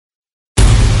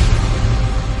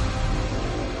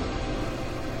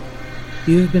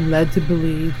You have been led to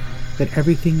believe that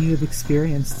everything you have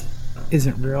experienced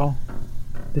isn't real,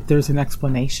 that there's an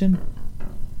explanation.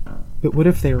 But what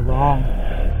if they're wrong?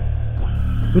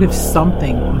 What if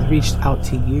something has reached out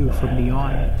to you from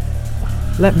beyond?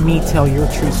 Let me tell your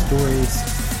true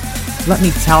stories. Let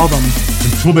me tell them.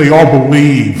 Until they all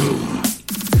believe.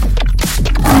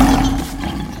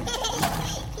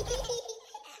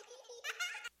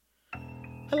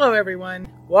 Hello everyone,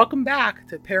 welcome back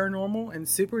to Paranormal and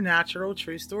Supernatural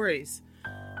True Stories.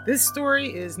 This story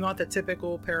is not the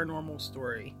typical paranormal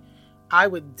story. I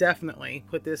would definitely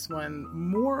put this one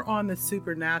more on the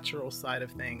supernatural side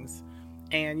of things,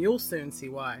 and you'll soon see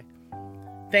why.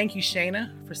 Thank you,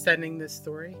 Shayna, for sending this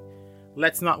story.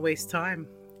 Let's not waste time.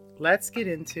 Let's get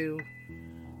into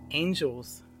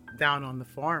Angels Down on the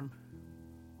Farm.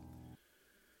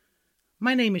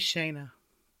 My name is Shayna.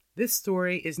 This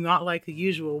story is not like the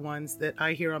usual ones that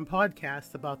I hear on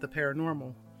podcasts about the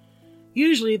paranormal.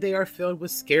 Usually they are filled with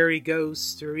scary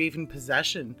ghosts or even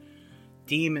possession,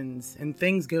 demons, and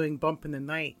things going bump in the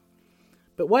night.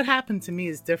 But what happened to me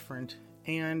is different,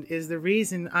 and is the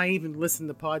reason I even listen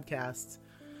to podcasts.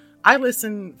 I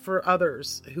listen for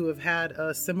others who have had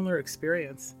a similar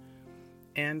experience,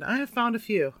 and I have found a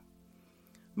few.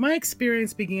 My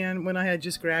experience began when I had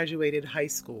just graduated high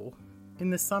school in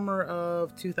the summer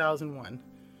of 2001.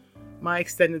 My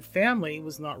extended family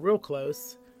was not real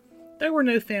close. There were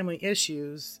no family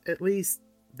issues, at least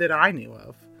that I knew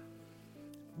of.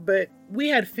 But we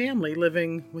had family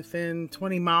living within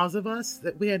 20 miles of us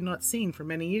that we had not seen for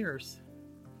many years.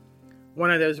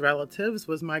 One of those relatives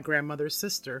was my grandmother's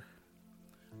sister.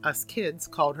 Us kids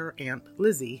called her Aunt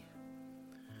Lizzie.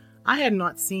 I had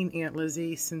not seen Aunt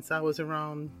Lizzie since I was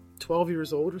around 12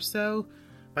 years old or so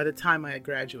by the time I had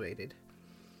graduated.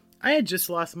 I had just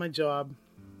lost my job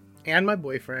and my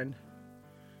boyfriend,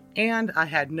 and I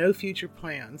had no future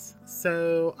plans,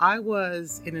 so I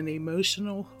was in an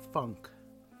emotional funk.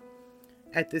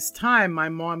 At this time, my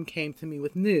mom came to me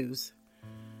with news.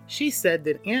 She said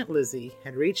that Aunt Lizzie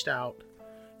had reached out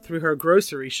through her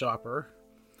grocery shopper.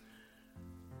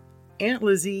 Aunt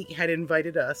Lizzie had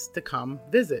invited us to come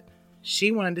visit.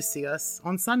 She wanted to see us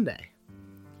on Sunday.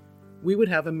 We would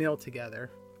have a meal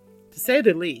together. To say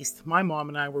the least, my mom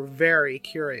and I were very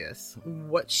curious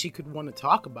what she could want to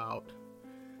talk about.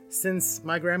 Since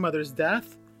my grandmother's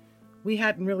death, we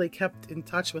hadn't really kept in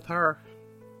touch with her.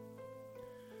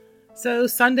 So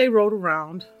Sunday rolled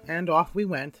around, and off we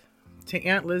went to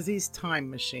Aunt Lizzie's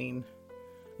time machine.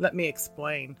 Let me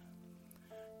explain.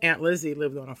 Aunt Lizzie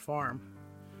lived on a farm.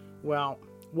 Well,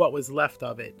 what was left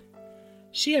of it.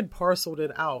 She had parceled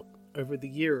it out over the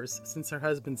years since her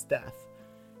husband's death,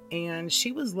 and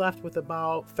she was left with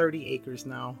about 30 acres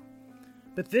now.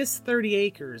 But this 30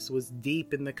 acres was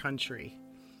deep in the country.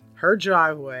 Her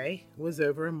driveway was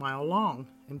over a mile long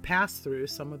and passed through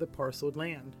some of the parceled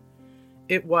land.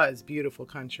 It was beautiful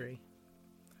country.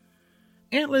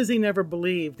 Aunt Lizzie never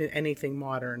believed in anything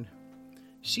modern.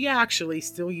 She actually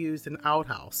still used an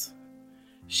outhouse.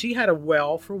 She had a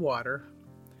well for water.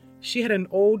 She had an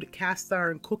old cast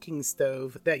iron cooking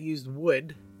stove that used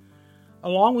wood.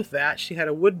 Along with that, she had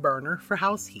a wood burner for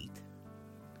house heat.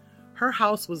 Her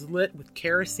house was lit with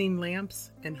kerosene lamps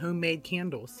and homemade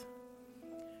candles.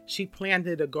 She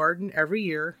planted a garden every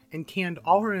year and canned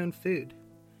all her own food.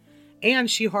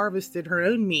 And she harvested her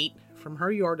own meat from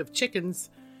her yard of chickens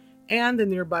and the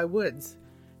nearby woods.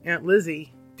 Aunt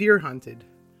Lizzie deer hunted,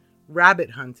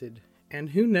 rabbit hunted, and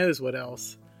who knows what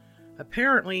else.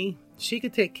 Apparently, she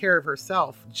could take care of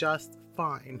herself just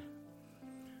fine.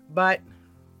 But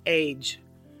age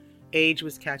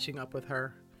was catching up with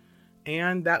her,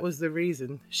 and that was the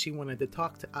reason she wanted to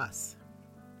talk to us.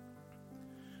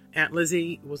 Aunt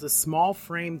Lizzie was a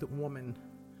small-framed woman,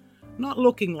 not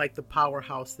looking like the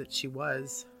powerhouse that she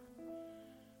was.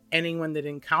 Anyone that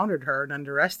encountered her and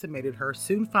underestimated her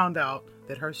soon found out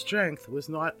that her strength was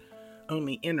not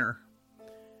only in her.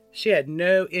 She had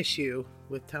no issue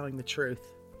with telling the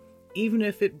truth, even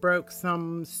if it broke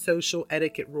some social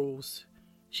etiquette rules.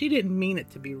 She didn't mean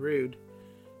it to be rude.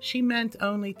 She meant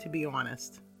only to be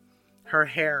honest. Her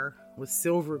hair was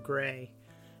silver gray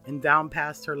and down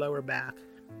past her lower back.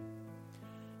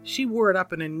 She wore it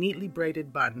up in a neatly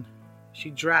braided bun. She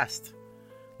dressed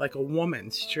like a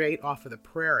woman straight off of the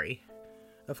prairie.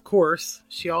 Of course,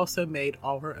 she also made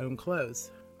all her own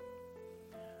clothes.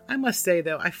 I must say,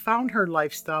 though, I found her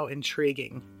lifestyle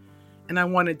intriguing, and I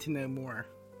wanted to know more.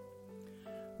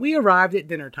 We arrived at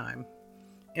dinner time.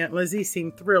 Aunt Lizzie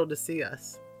seemed thrilled to see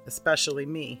us, especially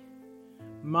me.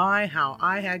 My, how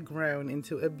I had grown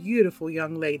into a beautiful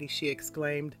young lady, she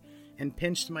exclaimed, and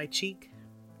pinched my cheek.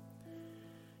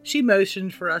 She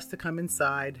motioned for us to come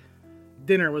inside.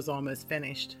 Dinner was almost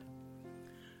finished.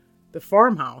 The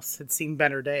farmhouse had seen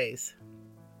better days.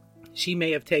 She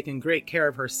may have taken great care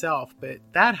of herself, but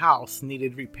that house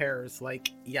needed repairs like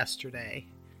yesterday.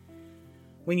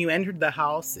 When you entered the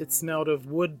house, it smelled of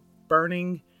wood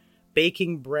burning,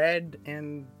 baking bread,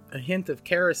 and a hint of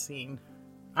kerosene.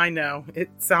 I know, it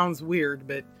sounds weird,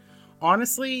 but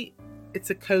honestly, it's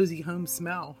a cozy home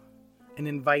smell, an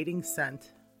inviting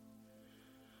scent.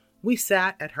 We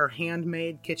sat at her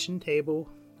handmade kitchen table,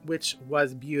 which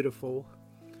was beautiful.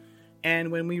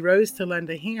 And when we rose to lend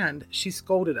a hand, she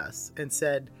scolded us and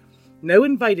said no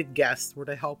invited guests were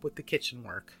to help with the kitchen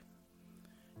work.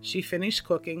 She finished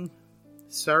cooking,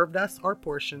 served us our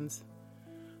portions,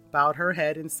 bowed her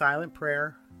head in silent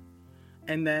prayer,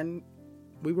 and then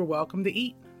we were welcome to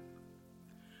eat.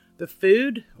 The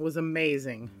food was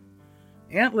amazing.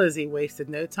 Aunt Lizzie wasted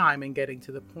no time in getting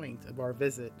to the point of our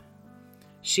visit.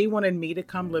 She wanted me to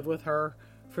come live with her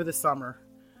for the summer,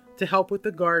 to help with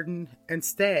the garden and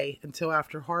stay until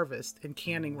after harvest and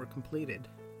canning were completed.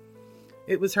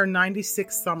 It was her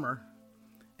 96th summer,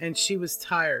 and she was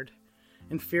tired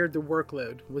and feared the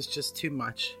workload was just too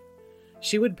much.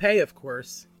 She would pay, of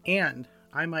course, and,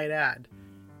 I might add,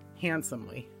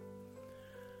 handsomely.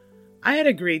 I had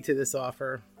agreed to this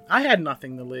offer. I had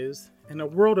nothing to lose and a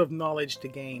world of knowledge to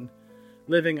gain.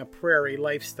 Living a prairie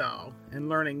lifestyle and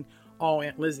learning all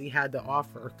Aunt Lizzie had to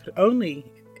offer could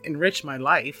only enrich my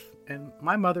life, and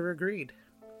my mother agreed.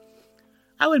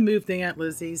 I would move to Aunt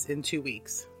Lizzie's in 2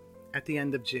 weeks, at the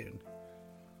end of June.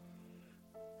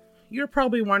 You're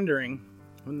probably wondering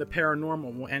when the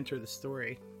paranormal will enter the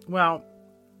story. Well,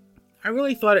 I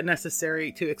really thought it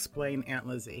necessary to explain Aunt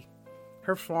Lizzie,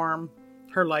 her farm,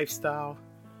 her lifestyle.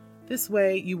 This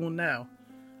way you will know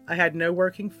I had no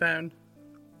working phone,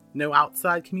 no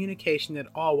outside communication at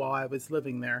all while I was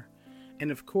living there, and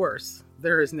of course,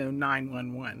 there is no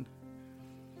 911.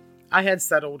 I had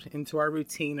settled into our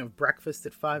routine of breakfast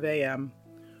at 5 a.m.,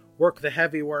 work the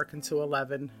heavy work until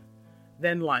 11,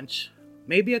 then lunch,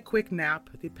 maybe a quick nap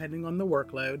depending on the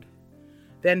workload,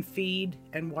 then feed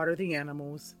and water the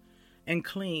animals, and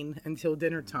clean until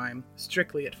dinner time,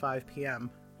 strictly at 5 p.m.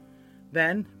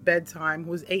 Then bedtime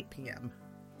was 8 p.m.,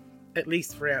 at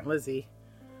least for Aunt Lizzie.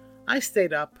 I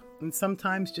stayed up and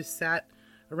sometimes just sat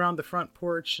around the front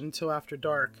porch until after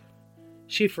dark.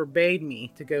 She forbade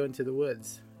me to go into the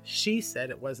woods. She said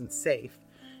it wasn't safe,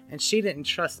 and she didn't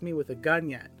trust me with a gun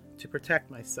yet to protect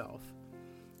myself.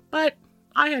 But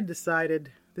I had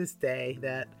decided this day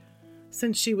that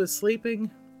since she was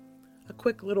sleeping, a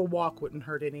quick little walk wouldn't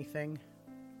hurt anything.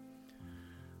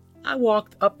 I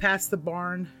walked up past the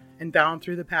barn and down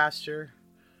through the pasture,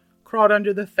 crawled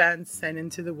under the fence and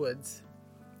into the woods.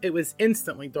 It was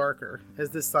instantly darker as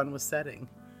the sun was setting,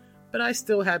 but I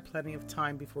still had plenty of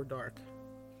time before dark.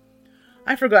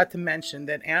 I forgot to mention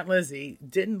that Aunt Lizzie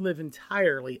didn't live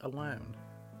entirely alone.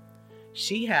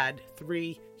 She had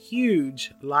 3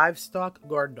 huge livestock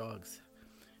guard dogs.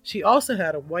 She also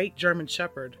had a white German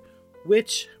Shepherd,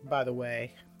 which, by the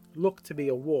way, looked to be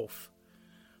a wolf.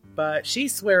 But she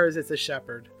swears it's a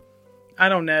shepherd. I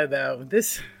don't know though.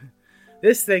 This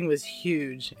thing was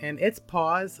huge, and its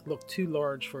paws looked too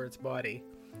large for its body,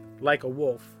 like a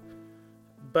wolf.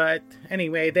 But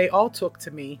anyway, they all took to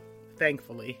me,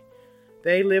 thankfully.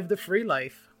 They lived a free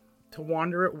life, to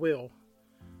wander at will,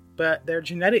 but their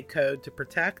genetic code to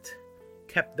protect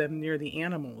kept them near the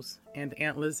animals and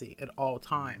Aunt Lizzie at all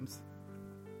times.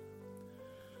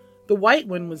 The white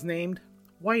one was named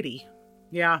Whitey.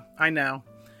 Yeah, I know.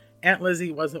 Aunt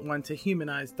Lizzie wasn't one to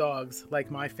humanize dogs like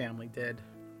my family did.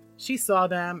 She saw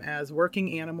them as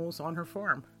working animals on her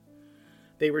farm.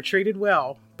 They were treated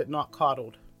well, but not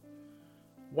coddled.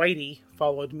 Whitey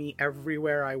followed me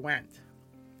everywhere I went.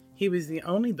 He was the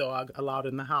only dog allowed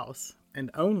in the house, and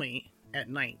only at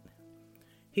night.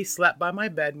 He slept by my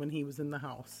bed when he was in the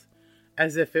house,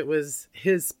 as if it was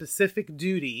his specific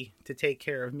duty to take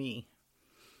care of me.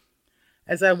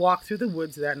 As I walked through the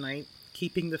woods that night,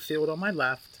 keeping the field on my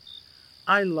left,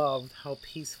 I loved how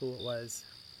peaceful it was.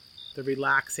 The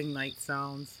relaxing night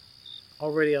sounds,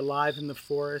 already alive in the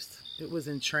forest, it was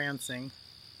entrancing.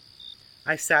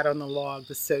 I sat on the log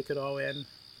to soak it all in.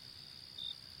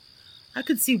 I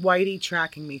could see Whitey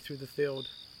tracking me through the field.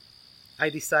 I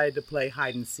decided to play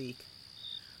hide and seek.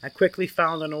 I quickly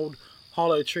found an old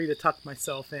hollow tree to tuck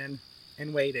myself in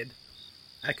and waited.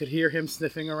 I could hear him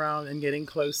sniffing around and getting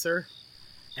closer,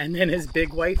 and then his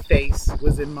big white face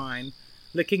was in mine,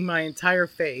 licking my entire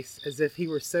face as if he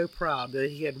were so proud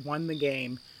that he had won the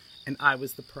game and I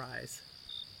was the prize.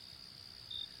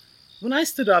 When I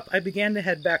stood up, I began to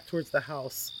head back towards the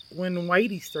house when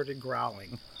Whitey started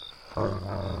growling.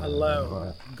 A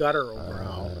low, guttural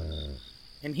growl.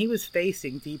 and he was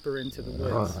facing deeper into the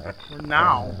woods, where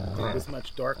now it was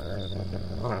much darker.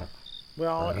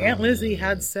 Well, Aunt Lizzie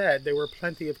had said there were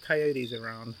plenty of coyotes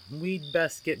around. We'd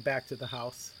best get back to the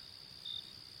house.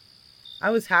 I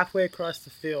was halfway across the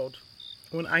field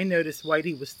when I noticed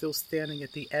Whitey was still standing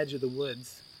at the edge of the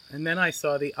woods, and then I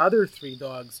saw the other 3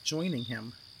 dogs joining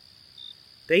him.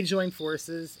 They joined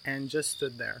forces and just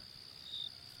stood there.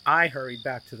 I hurried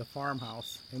back to the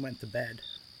farmhouse and went to bed.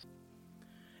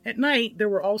 At night, there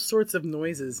were all sorts of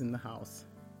noises in the house.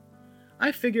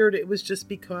 I figured it was just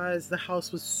because the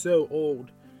house was so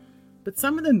old, but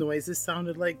some of the noises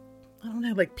sounded like,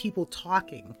 like people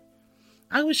talking.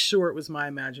 I was sure it was my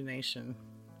imagination.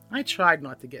 I tried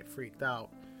not to get freaked out.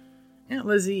 Aunt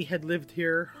Lizzie had lived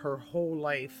here her whole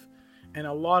life, and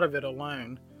a lot of it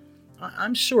alone.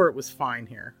 I'm sure it was fine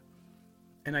here.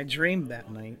 And I dreamed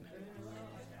that night.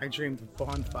 I dreamed of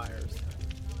bonfires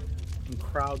and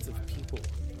crowds of people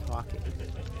talking.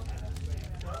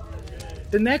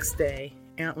 The next day,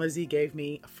 Aunt Lizzie gave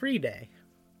me a free day.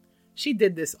 She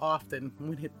did this often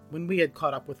when we had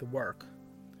caught up with the work.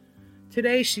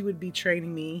 Today she would be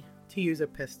training me to use a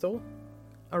pistol,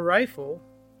 a rifle,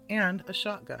 and a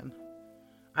shotgun.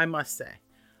 I must say,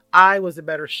 I was a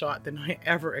better shot than I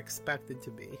ever expected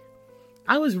to be.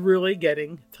 I was really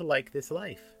getting to like this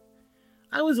life.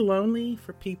 I was lonely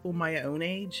for people my own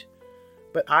age,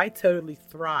 but I totally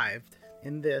thrived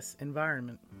in this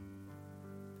environment.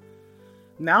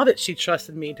 Now that she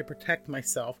trusted me to protect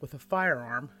myself with a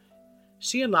firearm,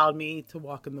 she allowed me to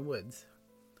walk in the woods.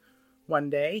 One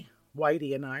day,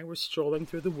 Whitey and I were strolling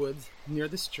through the woods near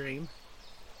the stream,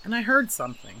 and I heard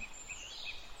something.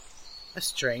 A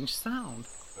strange sound.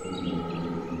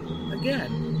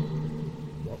 Again.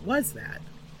 What was that?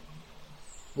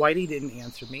 Whitey didn't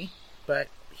answer me, but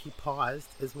he paused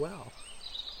as well.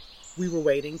 We were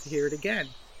waiting to hear it again.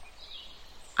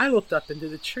 I looked up into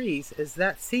the trees as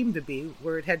that seemed to be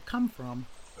where it had come from.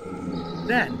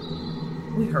 Then,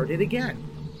 we heard it again,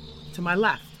 to my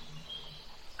left.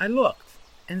 I looked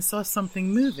and saw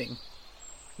something moving.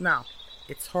 Now,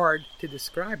 it's hard to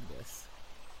describe this.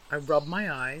 I rubbed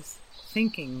my eyes,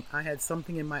 thinking I had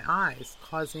something in my eyes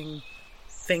causing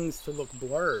things to look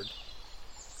blurred.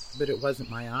 But it wasn't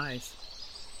my eyes.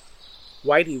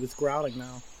 Whitey was growling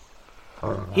now.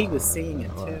 He was seeing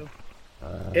it too.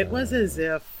 It was as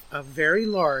if a very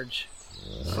large,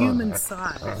 human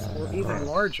size, or even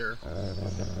larger,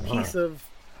 piece of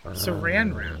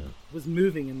saran wrap was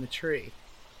moving in the tree.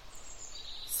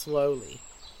 Slowly.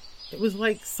 It was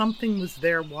like something was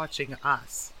there watching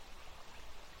us.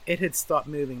 It had stopped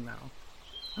moving now.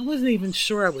 I wasn't even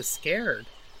sure I was scared.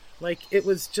 Like it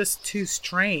was just too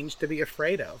strange to be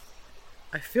afraid of.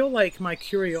 I feel like my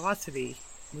curiosity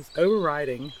was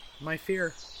overriding my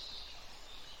fear.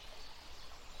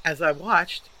 As I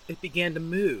watched, it began to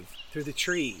move through the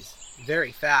trees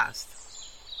very fast.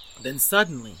 Then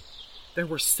suddenly, there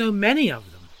were so many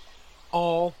of them,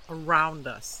 all around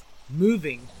us,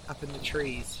 moving up in the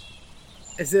trees,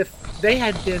 as if they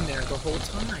had been there the whole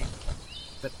time,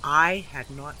 but I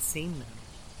had not seen them.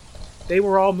 They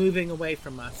were all moving away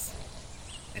from us,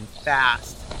 and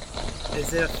fast,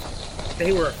 as if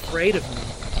they were afraid of me,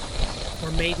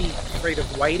 or maybe afraid of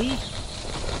Whitey.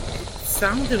 It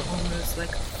sounded almost like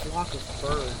a flock of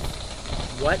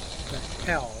birds. What the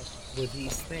hell were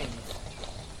these things?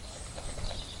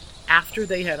 After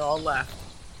they had all left,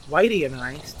 Whitey and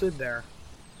I stood there,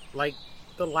 like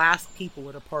the last people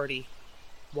at a party,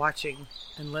 watching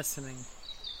and listening.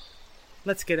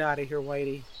 Let's get out of here,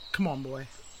 Whitey. Come on, boy.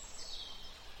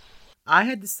 I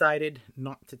had decided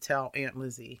not to tell Aunt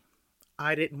Lizzie.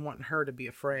 I didn't want her to be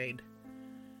afraid.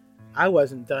 I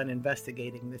wasn't done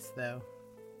investigating this, though.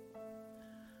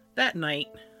 That night,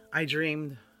 I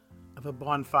dreamed of a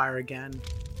bonfire again,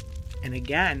 and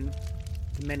again,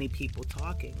 the many people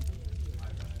talking.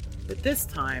 But this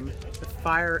time, the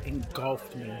fire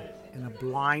engulfed me in a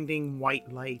blinding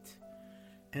white light,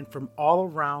 and from all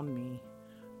around me,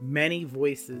 many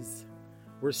voices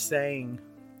were saying,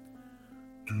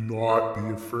 Do not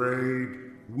be afraid.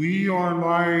 We are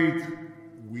light.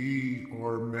 We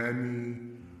are many.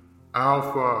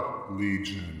 Alpha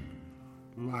Legion.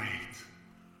 Light.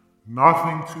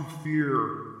 Nothing to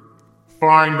fear.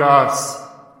 Find us.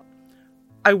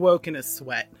 I woke in a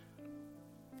sweat.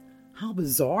 How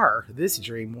bizarre this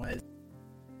dream was.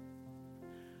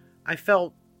 I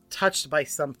felt touched by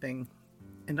something,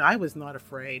 and I was not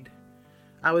afraid.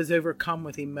 I was overcome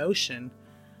with emotion,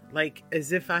 like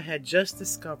as if I had just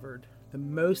discovered the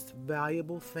most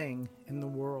valuable thing in the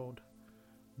world.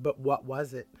 But what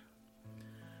was it?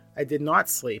 I did not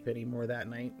sleep anymore that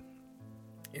night.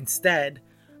 Instead,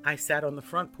 I sat on the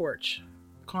front porch,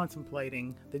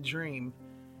 contemplating the dream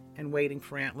and waiting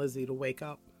for Aunt Lizzie to wake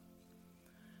up.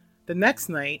 The next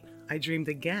night, I dreamed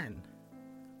again.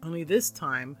 Only this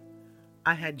time,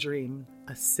 I had dreamed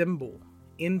a symbol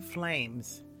in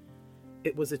flames.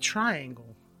 It was a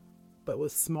triangle, but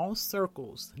with small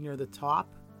circles near the top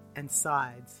and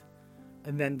sides.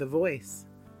 And then the voice.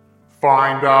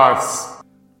 Find us!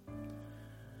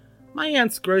 My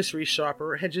aunt's grocery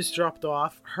shopper had just dropped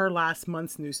off her last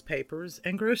month's newspapers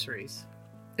and groceries.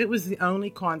 It was the only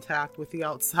contact with the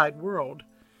outside world.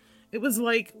 It was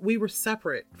like we were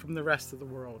separate from the rest of the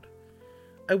world.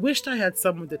 I wished I had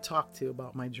someone to talk to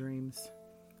about my dreams.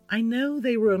 I know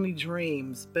they were only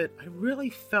dreams, but I really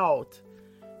felt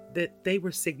that they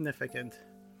were significant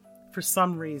for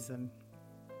some reason.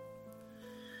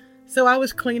 So I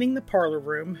was cleaning the parlor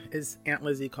room, as Aunt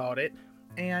Lizzie called it,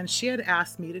 and she had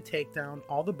asked me to take down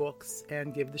all the books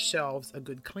and give the shelves a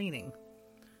good cleaning.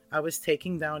 I was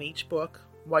taking down each book,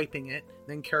 wiping it,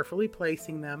 then carefully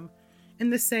placing them in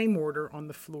the same order on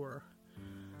the floor.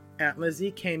 Aunt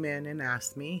Lizzie came in and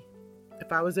asked me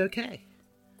if I was okay.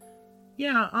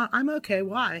 Yeah, I'm okay.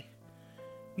 Why?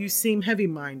 You seem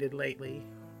heavy-minded lately.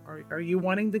 Are you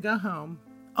wanting to go home?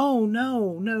 Oh,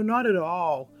 no, not at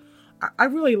all. I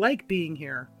really like being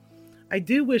here. I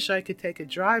do wish I could take a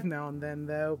drive now and then,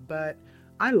 though, but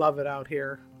I love it out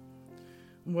here.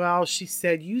 Well, she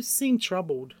said, you seem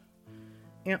troubled.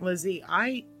 Aunt Lizzie,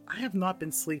 I have not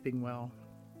been sleeping well.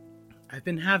 I've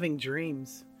been having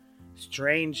dreams,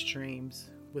 strange dreams,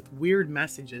 with weird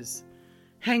messages.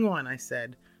 Hang on, I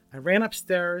said. I ran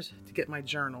upstairs to get my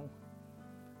journal.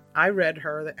 I read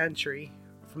her the entry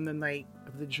from the night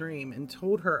of the dream and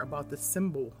told her about the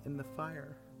symbol in the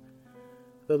fire.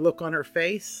 The look on her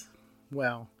face,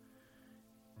 well,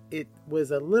 it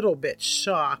was a little bit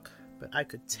shock, but I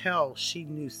could tell she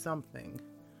knew something.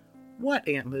 What,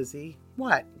 Aunt Lizzie?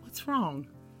 What? What's wrong?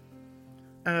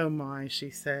 Oh my, she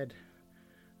said.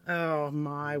 Oh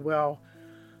my, well,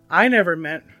 I never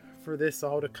meant for this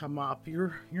all to come up.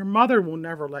 Your mother will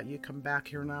never let you come back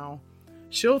here now.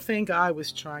 She'll think I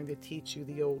was trying to teach you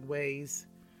the old ways.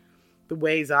 The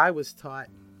ways I was taught.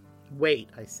 Wait,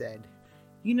 I said.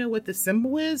 You know what the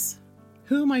symbol is?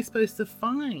 Who am I supposed to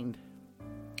find?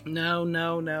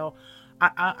 No.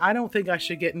 I don't think I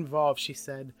should get involved, she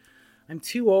said. I'm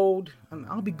too old, and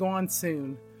I'll be gone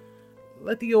soon.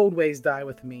 Let the old ways die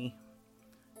with me.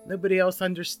 Nobody else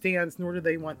understands, nor do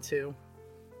they want to.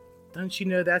 Don't you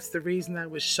know that's the reason I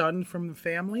was shunned from the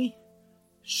family?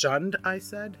 Shunned, I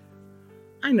said.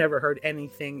 I never heard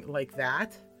anything like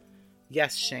that.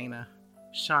 Yes, Shana,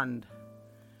 shunned.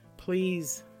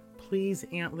 Please,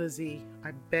 Aunt Lizzie,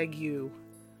 I beg you.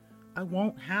 I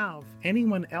won't have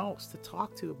anyone else to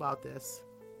talk to about this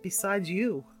besides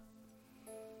you.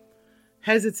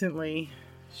 Hesitantly,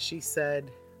 she said,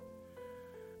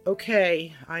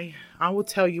 okay, I will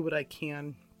tell you what I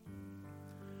can.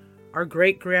 Our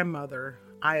great-grandmother,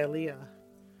 Ialea,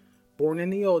 born in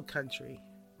the old country,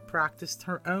 practiced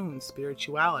her own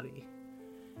spirituality.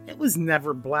 It was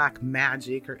never black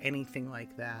magic or anything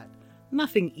like that.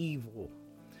 Nothing evil.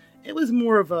 It was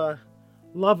more of a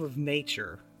love of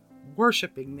nature,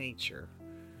 worshiping nature.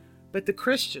 But the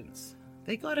Christians,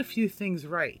 they got a few things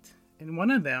right, and one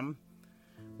of them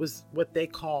was what they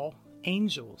call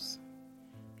angels.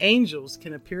 Angels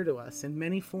can appear to us in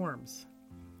many forms.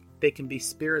 They can be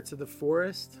spirits of the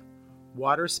forest,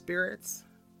 water spirits.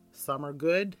 Some are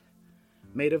good,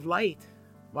 made of light,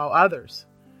 while others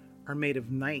are made of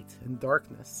night and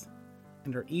darkness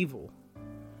and are evil.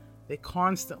 They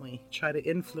constantly try to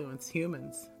influence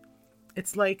humans.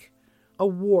 It's like a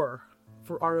war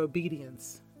for our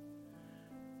obedience.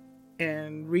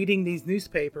 And reading these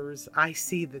newspapers, I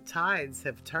see the tides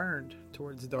have turned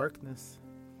towards darkness.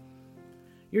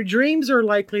 Your dreams are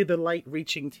likely the light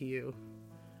reaching to you.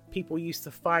 People used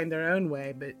to find their own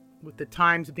way, but with the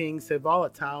times being so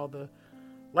volatile, the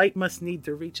light must need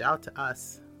to reach out to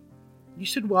us. You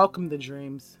should welcome the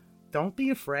dreams. Don't be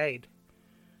afraid.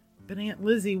 But Aunt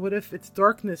Lizzie, what if it's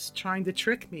darkness trying to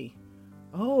trick me?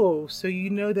 Oh, so you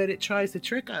know that it tries to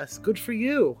trick us. Good for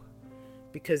you.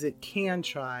 Because it can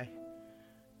try.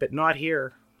 But not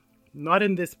here. Not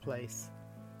in this place.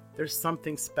 There's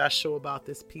something special about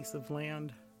this piece of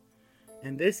land.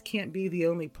 And this can't be the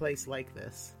only place like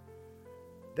this.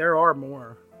 There are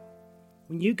more.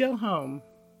 When you go home,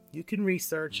 you can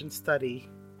research and study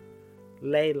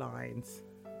ley lines.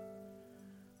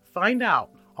 Find out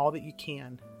all that you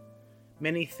can.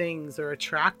 Many things are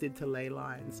attracted to ley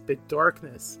lines, but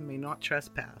darkness may not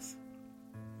trespass.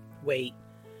 Wait,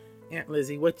 Aunt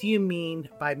Lizzie, what do you mean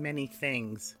by many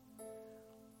things?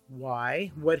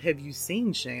 Why, what have you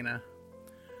seen, Shana?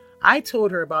 I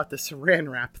told her about the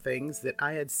saran wrap things that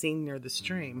I had seen near the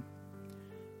stream.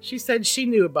 She said she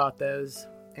knew about those,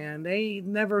 and they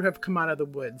never have come out of the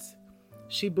woods.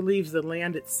 She believes the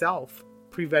land itself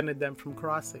prevented them from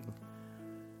crossing.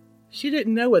 She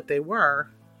didn't know what they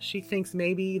were. She thinks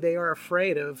maybe they are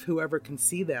afraid of whoever can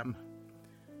see them.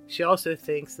 She also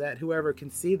thinks that whoever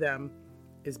can see them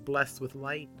is blessed with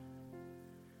light.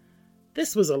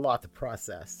 This was a lot to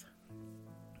process.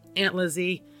 Aunt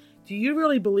Lizzie, do you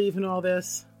really believe in all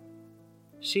this?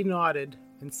 She nodded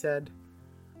and said,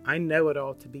 I know it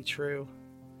all to be true,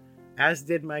 as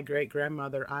did my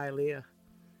great-grandmother Ialea,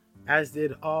 as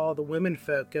did all the women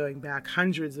folk going back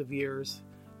hundreds of years,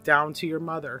 down to your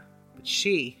mother. But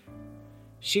she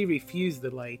refused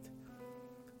the light,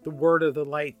 the word of the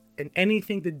light, and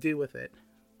anything to do with it.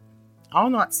 I'll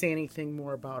not say anything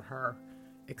more about her,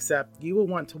 except you will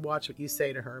want to watch what you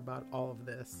say to her about all of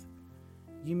this.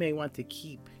 You may want to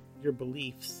keep your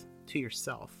beliefs to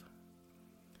yourself.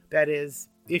 That is,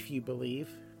 if you believe.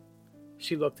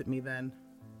 She looked at me then.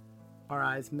 Our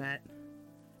eyes met,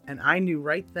 and I knew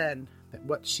right then that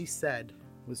what she said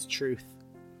was truth.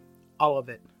 All of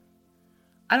it.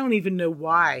 I don't even know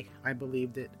why I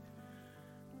believed it,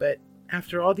 but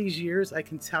after all these years, I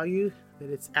can tell you that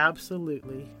it's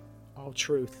absolutely all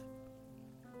truth.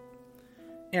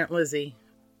 Aunt Lizzie,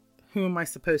 who am I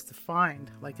supposed to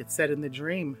find, like it said in the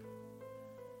dream?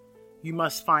 You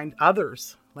must find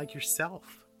others like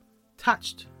yourself,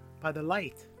 touched by the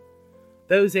light,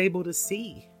 those able to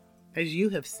see as you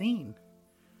have seen.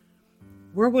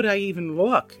 Where would I even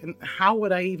look, and how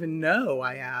would I even know?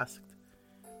 I asked.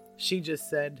 She just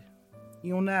said,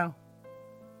 you'll know.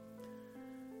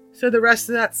 So the rest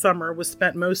of that summer was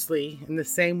spent mostly in the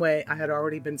same way I had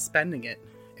already been spending it,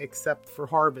 except for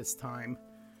harvest time.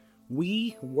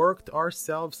 We worked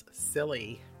ourselves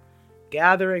silly,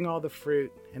 gathering all the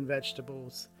fruit and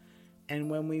vegetables.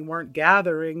 And when we weren't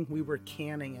gathering, we were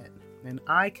canning it. And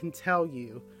I can tell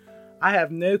you, I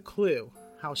have no clue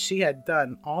how she had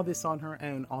done all this on her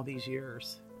own all these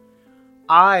years.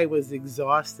 I was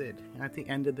exhausted at the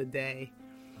end of the day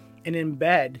and in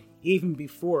bed even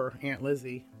before Aunt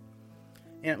Lizzie.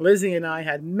 Aunt Lizzie and I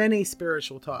had many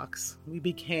spiritual talks. We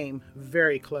became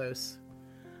very close.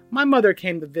 My mother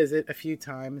came to visit a few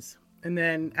times, and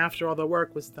then after all the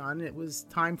work was done, it was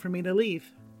time for me to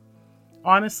leave.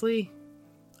 Honestly,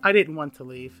 I didn't want to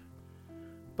leave,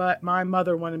 but my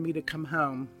mother wanted me to come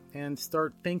home and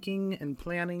start thinking and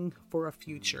planning for a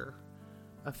future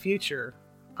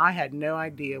I had no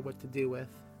idea what to do with.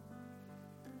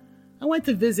 I went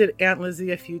to visit Aunt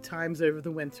Lizzie a few times over the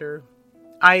winter.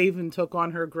 I even took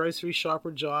on her grocery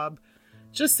shopper job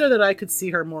just so that I could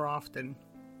see her more often.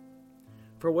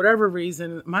 For whatever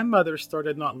reason, my mother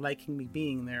started not liking me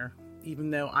being there,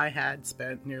 even though I had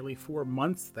spent nearly 4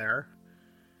 months there.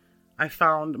 I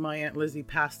found my Aunt Lizzie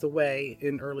passed away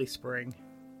in early spring.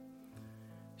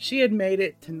 She had made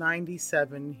it to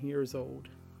 97 years old,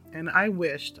 and I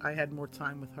wished I had more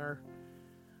time with her.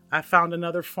 I found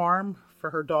another farm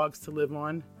for her dogs to live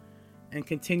on and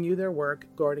continue their work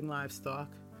guarding livestock.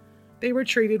 They were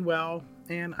treated well,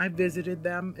 and I visited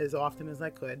them as often as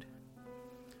I could.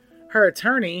 Her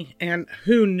attorney, and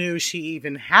who knew she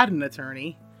even had an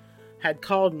attorney, had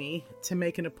called me to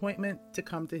make an appointment to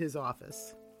come to his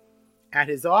office. At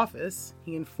his office,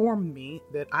 he informed me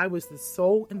that I was the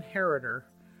sole inheritor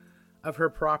of her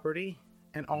property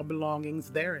and all belongings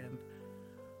therein.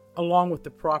 Along with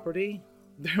the property,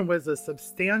 there was a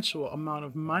substantial amount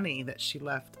of money that she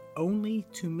left only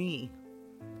to me.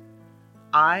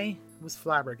 I was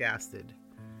flabbergasted,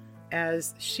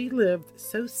 as she lived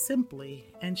so simply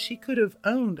and she could have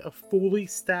owned a fully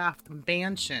staffed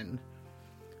mansion.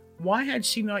 Why had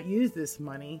she not used this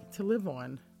money to live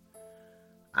on?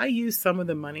 I used some of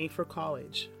the money for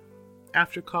college.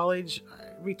 After college,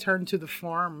 I returned to the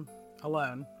farm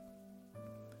alone.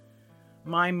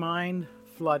 My mind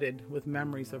flooded with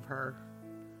memories of her,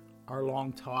 our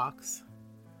long talks.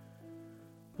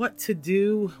 What to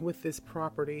do with this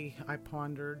property, I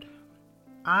pondered.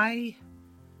 I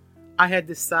had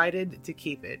decided to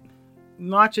keep it,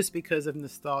 not just because of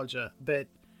nostalgia, but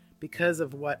because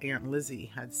of what Aunt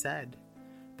Lizzie had said,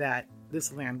 that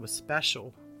this land was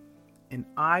special, and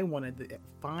I wanted to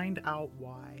find out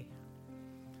why.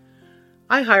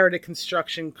 I hired a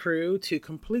construction crew to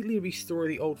completely restore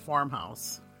the old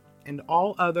farmhouse and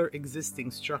all other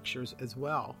existing structures as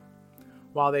well.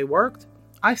 While they worked,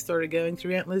 I started going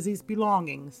through Aunt Lizzie's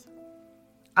belongings.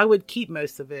 I would keep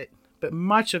most of it, but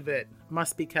much of it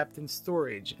must be kept in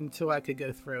storage until I could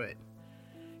go through it.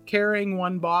 Carrying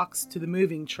one box to the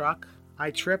moving truck,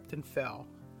 I tripped and fell,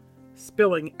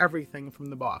 spilling everything from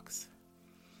the box.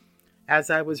 As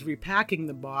I was repacking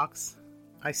the box,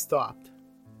 I stopped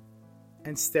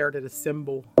and stared at a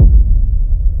symbol,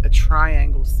 a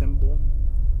triangle symbol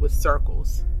with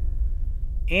circles,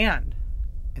 and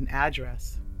an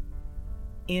address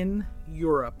in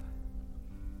Europe.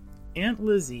 Aunt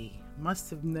Lizzie must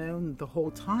have known the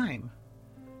whole time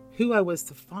who I was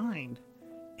to find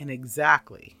and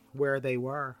exactly where they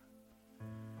were.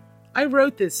 I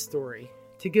wrote this story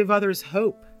to give others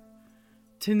hope,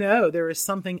 to know there is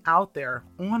something out there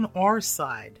on our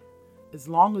side as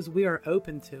long as we are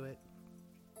open to it.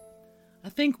 I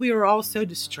think we are all so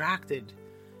distracted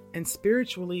and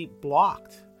spiritually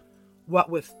blocked, what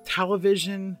with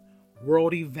television,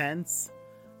 world events,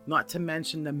 not to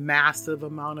mention the massive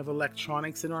amount of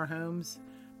electronics in our homes,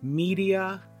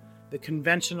 media, the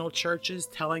conventional churches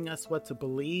telling us what to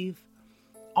believe.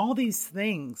 All these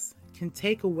things can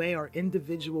take away our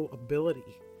individual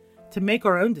ability to make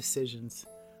our own decisions,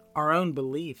 our own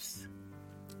beliefs.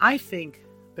 I think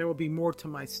there will be more to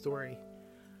my story.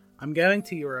 I'm going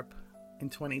to Europe in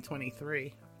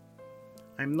 2023.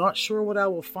 I'm not sure what I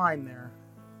will find there,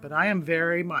 but I am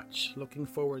very much looking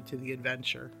forward to the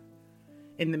adventure.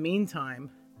 In the meantime,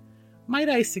 might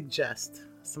I suggest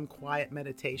some quiet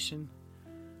meditation?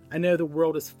 I know the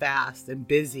world is fast and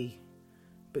busy,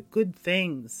 but good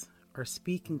things are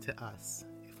speaking to us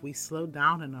if we slow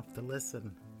down enough to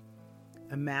listen.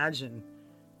 Imagine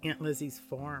Aunt Lizzie's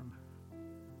farm.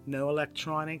 No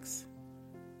electronics,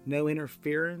 no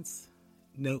interference,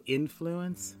 no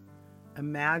influence.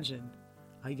 Imagine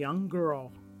a young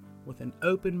girl with an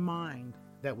open mind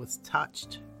that was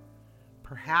touched,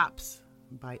 perhaps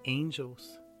by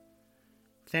angels.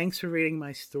 Thanks for reading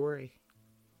my story.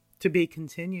 To be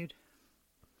continued.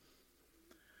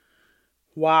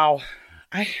 Wow,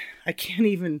 I can't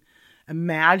even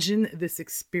imagine this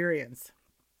experience.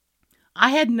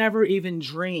 I had never even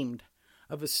dreamed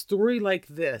of a story like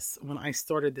this when I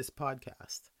started this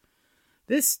podcast.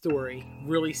 This story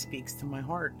really speaks to my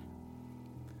heart.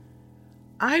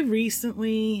 I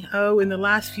recently, in the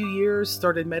last few years,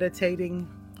 started meditating.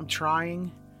 I'm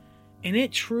trying, and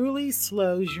it truly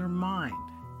slows your mind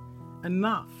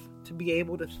enough to be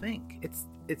able to think.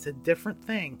 It's a different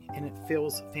thing, and it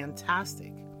feels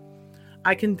fantastic.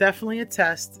 I can definitely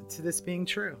attest to this being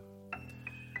true.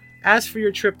 As for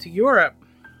your trip to Europe,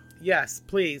 yes,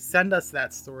 please send us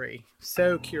that story.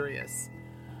 So curious.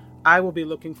 I will be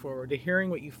looking forward to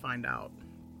hearing what you find out.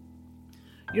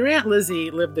 Your Aunt Lizzie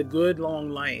lived a good long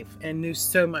life and knew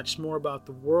so much more about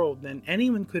the world than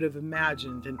anyone could have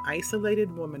imagined an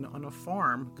isolated woman on a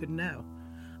farm could know.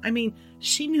 I mean,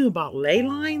 she knew about ley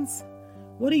lines?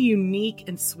 What a unique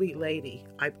and sweet lady.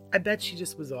 I bet she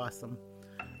just was awesome.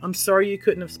 I'm sorry you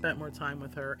couldn't have spent more time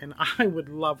with her, and I would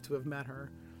love to have met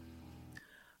her.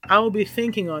 I will be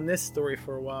thinking on this story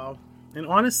for a while, and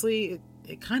honestly,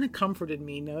 it kind of comforted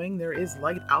me knowing there is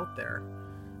light out there.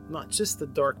 Not just the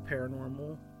dark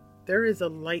paranormal. There is a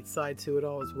light side to it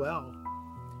all as well.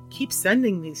 Keep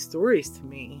sending these stories to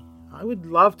me. I would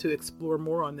love to explore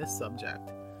more on this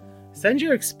subject. Send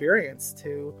your experience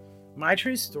to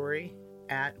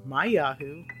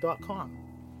mytruestory@myyahoo.com.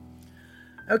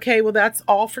 Okay, well that's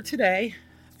all for today.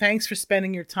 Thanks for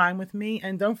spending your time with me,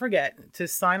 and don't forget to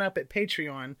sign up at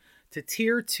Patreon to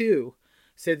Tier 2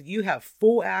 so that you have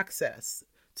full access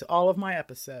to all of my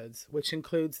episodes, which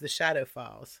includes the Shadow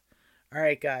Files. All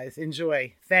right, guys,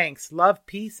 enjoy. Thanks, love,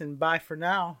 peace, and bye for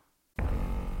now.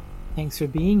 Thanks for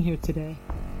being here today.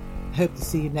 I hope to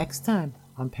see you next time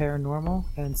on Paranormal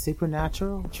and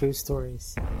Supernatural True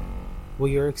Stories. Will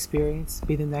your experience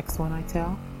be the next one I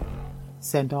tell?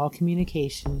 Send all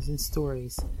communications and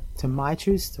stories to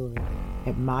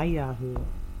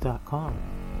mytruestory@myyahoo.com.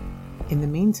 In the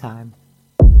meantime,